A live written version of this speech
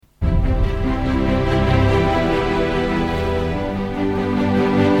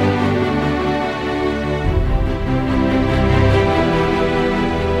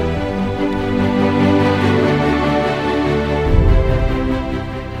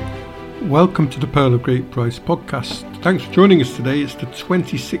Welcome to the Pearl of Great Price podcast. Thanks for joining us today. It's the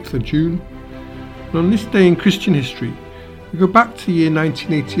 26th of June. And on this day in Christian history, we go back to the year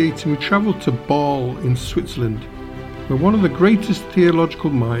 1988 and we travel to Basel in Switzerland, where one of the greatest theological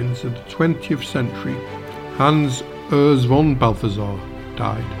minds of the 20th century, Urs Von Balthazar,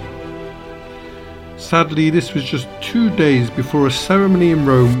 died. Sadly, this was just 2 days before a ceremony in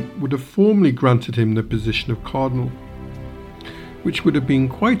Rome would have formally granted him the position of cardinal, which would have been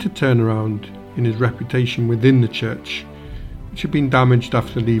quite a turnaround in his reputation within the church, which had been damaged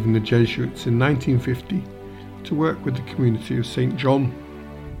after leaving the Jesuits in 1950 to work with the community of St. John.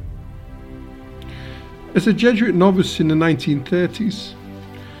 As a Jesuit novice in the 1930s,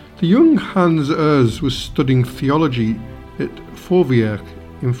 the young Urs was studying theology at Fourvière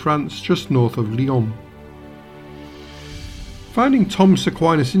in France, just north of Lyon. Finding Thomas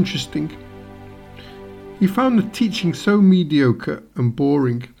Aquinas interesting, he found the teaching so mediocre and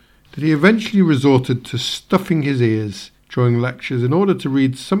boring that he eventually resorted to stuffing his ears during lectures in order to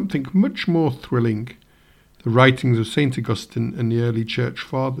read something much more thrilling, the writings of St. Augustine and the early church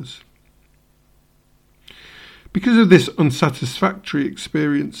fathers. Because of this unsatisfactory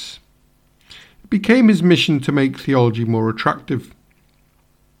experience, it became his mission to make theology more attractive.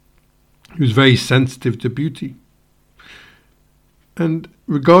 He was very sensitive to beauty. And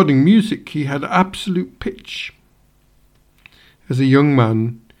regarding music, he had absolute pitch. As a young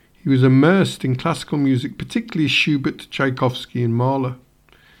man, he was immersed in classical music, particularly Schubert, Tchaikovsky and Mahler,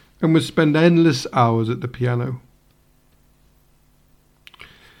 and would spend endless hours at the piano.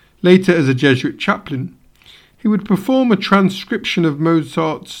 Later, as a Jesuit chaplain, he would perform a transcription of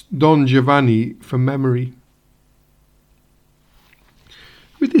Mozart's Don Giovanni from memory.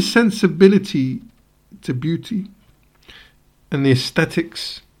 With his sensibility to beauty and the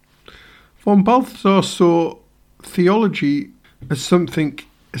aesthetics, Von Balthazar saw theology as something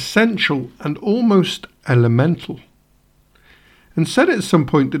essential and almost elemental, and said at some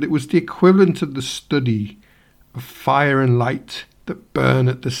point that it was the equivalent of the study of fire and light that burn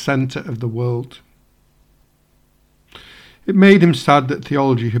at the centre of the world. It made him sad that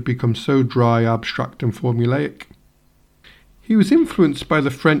theology had become so dry, abstract and formulaic. He was influenced by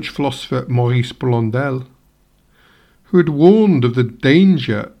the French philosopher Maurice Blondel, who had warned of the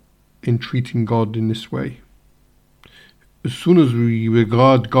danger in treating God in this way. As soon as we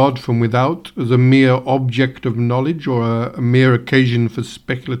regard God from without as a mere object of knowledge or a mere occasion for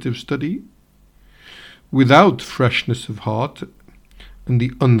speculative study, without freshness of heart and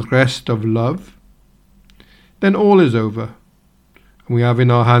the unrest of love, then all is over, and we have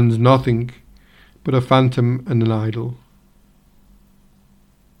in our hands nothing but a phantom and an idol.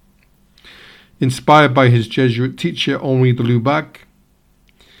 Inspired by his Jesuit teacher Henri de Lubac,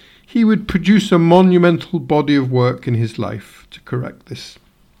 he would produce a monumental body of work in his life to correct this.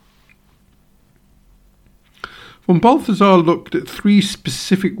 Von Balthazar looked at 3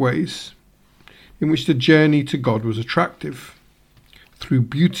 specific ways in which the journey to God was attractive: through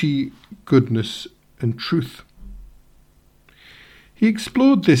beauty, goodness, and truth. He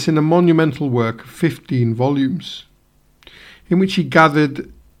explored this in a monumental work of 15 volumes, in which he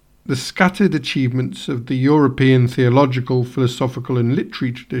gathered the scattered achievements of the European theological, philosophical and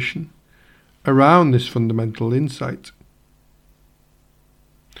literary tradition around this fundamental insight.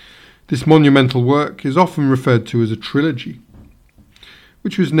 This monumental work is often referred to as a trilogy,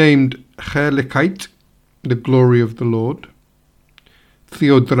 which was named Heerlijkheid, the glory of the Lord,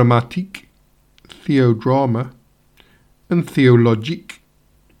 Theodramatiek, theodrama, and Theologiek,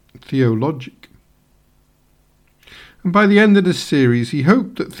 theologic. And by the end of this series, he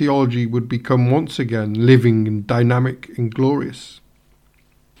hoped that theology would become once again living and dynamic and glorious.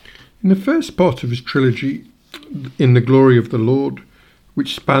 In the first part of his trilogy, In the Glory of the Lord,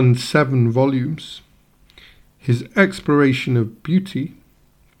 which spanned 7 volumes, his exploration of beauty,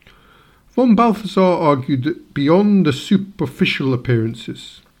 Von Balthazar argued that beyond the superficial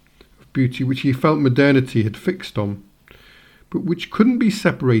appearances of beauty which he felt modernity had fixed on, but which couldn't be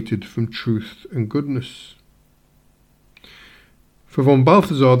separated from truth and goodness. For Von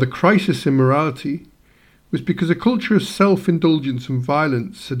Balthazar, the crisis in morality was because a culture of self-indulgence and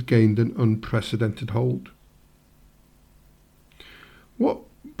violence had gained an unprecedented hold. What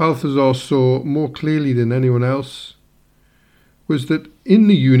Balthazar saw more clearly than anyone else was that in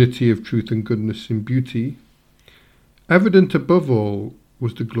the unity of truth and goodness and beauty, evident above all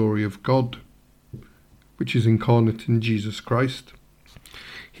was the glory of God, which is incarnate in Jesus Christ.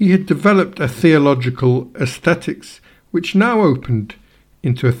 He had developed a theological aesthetics which now opened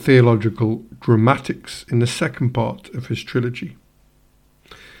into a theological dramatics in the second part of his trilogy.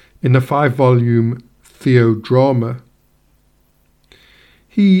 In the 5-volume Theodrama,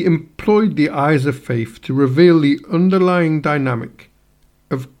 He employed the eyes of faith to reveal the underlying dynamic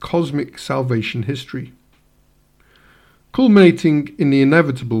of cosmic salvation history, culminating in the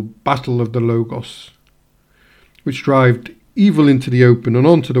inevitable battle of the Logos, which drove evil into the open and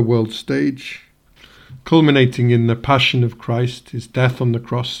onto the world stage, culminating in the passion of Christ, his death on the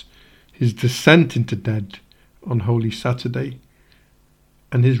cross, his descent into death on Holy Saturday,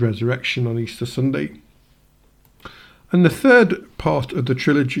 and his resurrection on Easter Sunday. And the third part of the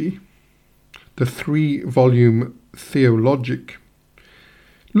trilogy, the 3-volume Theologic,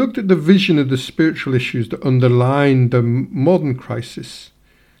 looked at the vision of the spiritual issues that underlined the modern crisis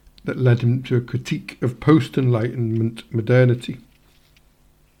that led him to a critique of post-Enlightenment modernity.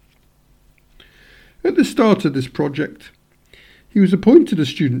 At the start of this project, he was appointed a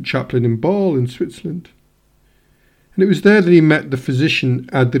student chaplain in Basel in Switzerland, and it was there that he met the physician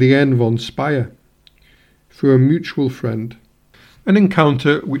Adrienne Von Speyer through a mutual friend, an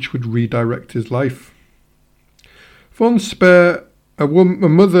encounter which would redirect his life. Von Speyer, a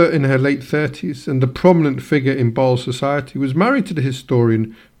mother in her late 30s and a prominent figure in Basel society, was married to the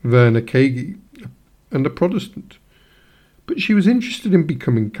historian Werner Kegi, and a Protestant, but she was interested in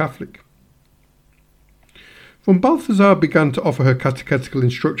becoming Catholic. Von Balthazar began to offer her catechetical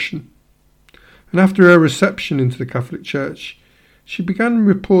instruction, and after her reception into the Catholic Church, she began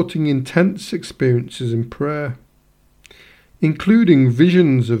reporting intense experiences in prayer, including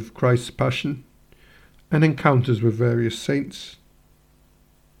visions of Christ's passion and encounters with various saints.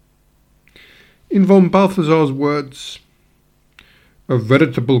 In von Balthazar's words, a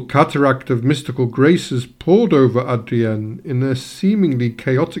veritable cataract of mystical graces poured over Adrienne in a seemingly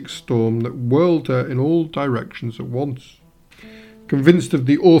chaotic storm that whirled her in all directions at once. Convinced of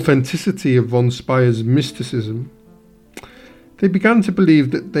the authenticity of von Speyer's mysticism, they began to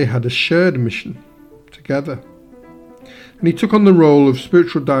believe that they had a shared mission together, and he took on the role of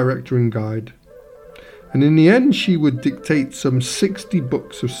spiritual director and guide. And in the end, she would dictate some 60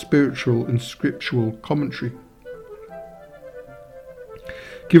 books of spiritual and scriptural commentary.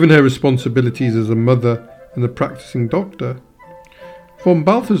 Given her responsibilities as a mother and a practicing doctor, von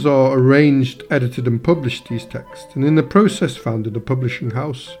Balthazar arranged, edited and published these texts, and in the process founded a publishing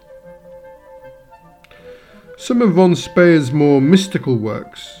house. Some of von Speyer's more mystical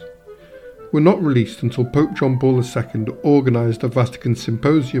works were not released until Pope John Paul II organised a Vatican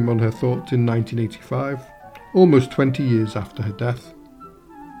symposium on her thoughts in 1985, almost 20 years after her death.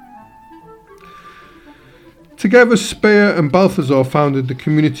 Together, Speyer and Balthazar founded the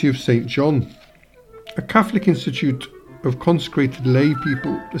Community of St. John, a Catholic institute of consecrated lay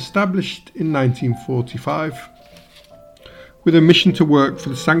people established in 1945, with a mission to work for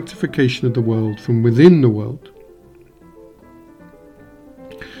the sanctification of the world from within the world.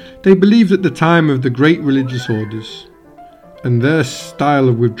 They believed at the time of the great religious orders, and their style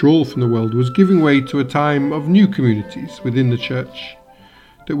of withdrawal from the world was giving way to a time of new communities within the Church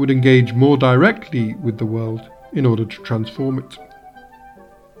that would engage more directly with the world in order to transform it.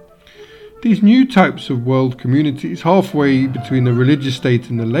 These new types of world communities, halfway between the religious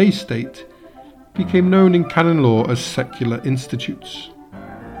state and the lay state, became known in canon law as secular institutes.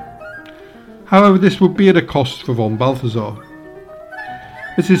 However, this would be at a cost for von Balthazar,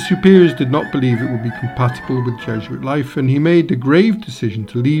 as his superiors did not believe it would be compatible with Jesuit life, and he made the grave decision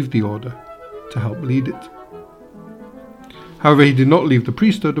to leave the order to help lead it. However, he did not leave the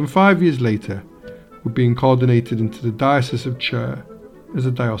priesthood, and 5 years later would be incarnated into the Diocese of Chur as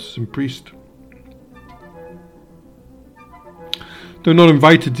a diocesan priest. Though not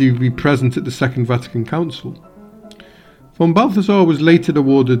invited to be present at the Second Vatican Council, von Balthazar was later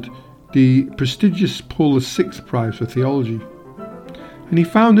awarded the prestigious Paul VI Prize for Theology, and he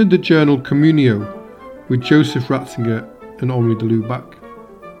founded the journal Communio with Joseph Ratzinger and Henri de Lubac.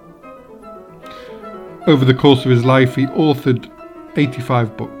 Over the course of his life, he authored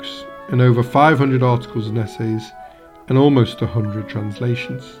 85 books and over 500 articles and essays and almost 100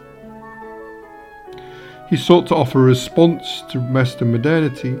 translations. He sought to offer a response to Western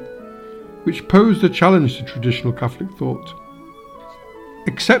modernity, which posed a challenge to traditional Catholic thought.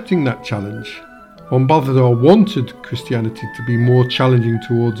 Accepting that challenge, von Balthazar wanted Christianity to be more challenging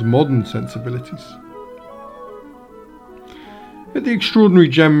towards modern sensibilities. At the Extraordinary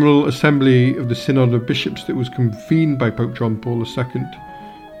General Assembly of the Synod of Bishops that was convened by Pope John Paul II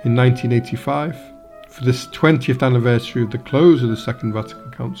in 1985, for the 20th anniversary of the close of the Second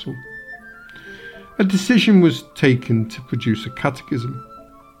Vatican Council, a decision was taken to produce a catechism.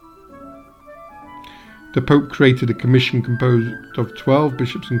 The Pope created a commission composed of 12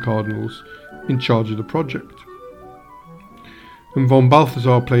 bishops and cardinals in charge of the project, and von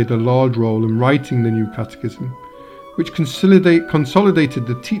Balthazar played a large role in writing the new catechism which consolidated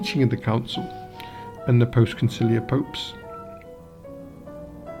the teaching of the Council and the post-conciliar popes.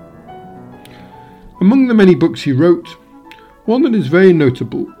 Among the many books he wrote, one that is very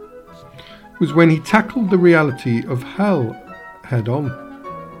notable was when he tackled the reality of hell head-on,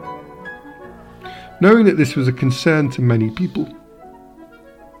 knowing that this was a concern to many people.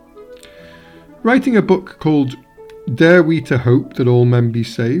 Writing a book called Dare We to Hope That All Men Be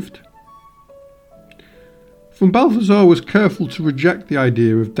Saved, Von Balthazar was careful to reject the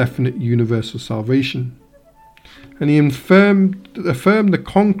idea of definite universal salvation, and he affirmed the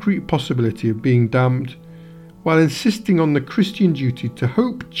concrete possibility of being damned, while insisting on the Christian duty to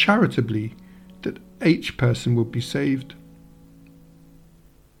hope charitably that each person would be saved.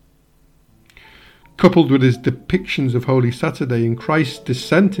 Coupled with his depictions of Holy Saturday and Christ's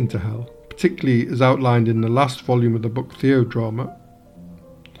descent into hell, particularly as outlined in the last volume of the book Theodrama,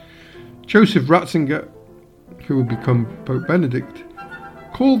 Joseph Ratzinger, who would become Pope Benedict,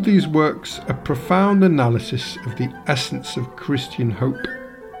 called these works a profound analysis of the essence of Christian hope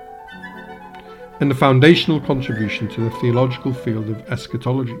and the foundational contribution to the theological field of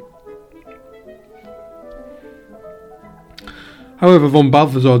eschatology. However, von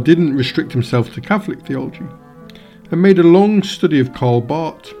Balthazar didn't restrict himself to Catholic theology and made a long study of Karl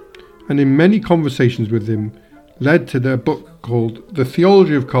Barth, and in many conversations with him led to their book called The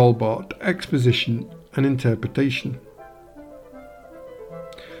Theology of Karl Barth, Exposition and Interpretation.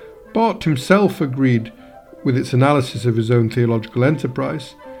 Barth himself agreed with its analysis of his own theological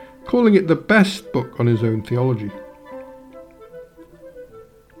enterprise, calling it the best book on his own theology.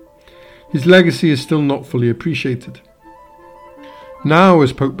 His legacy is still not fully appreciated. Now,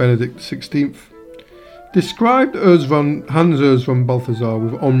 as Pope Benedict XVI described Hans Urs von Balthazar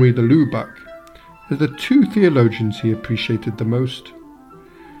with Henri de Lubac as the two theologians he appreciated the most,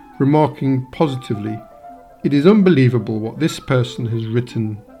 remarking positively, "It is unbelievable what this person has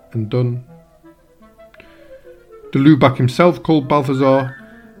written and done." De Lubac himself called Balthazar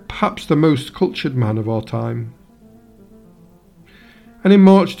perhaps the most cultured man of our time. And in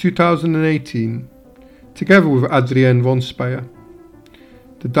March 2018, together with Adrienne Von Speyer,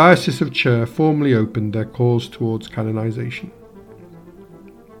 the Diocese of Chur formally opened their cause towards canonisation.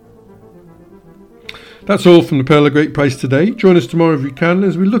 That's all from the Pearl of Great Price today. Join us tomorrow if you can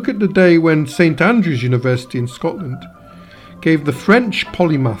as we look at the day when St Andrews University in Scotland gave the French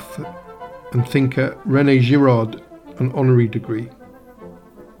polymath and thinker René Girard an honorary degree.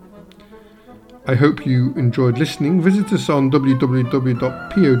 I hope you enjoyed listening. Visit us on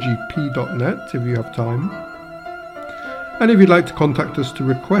www.pogp.net if you have time. And if you'd like to contact us to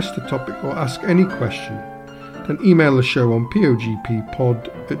request a topic or ask any question, then email the show on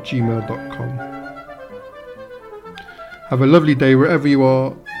pogppod@gmail.com. Have a lovely day wherever you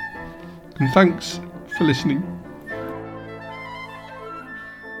are, and thanks for listening.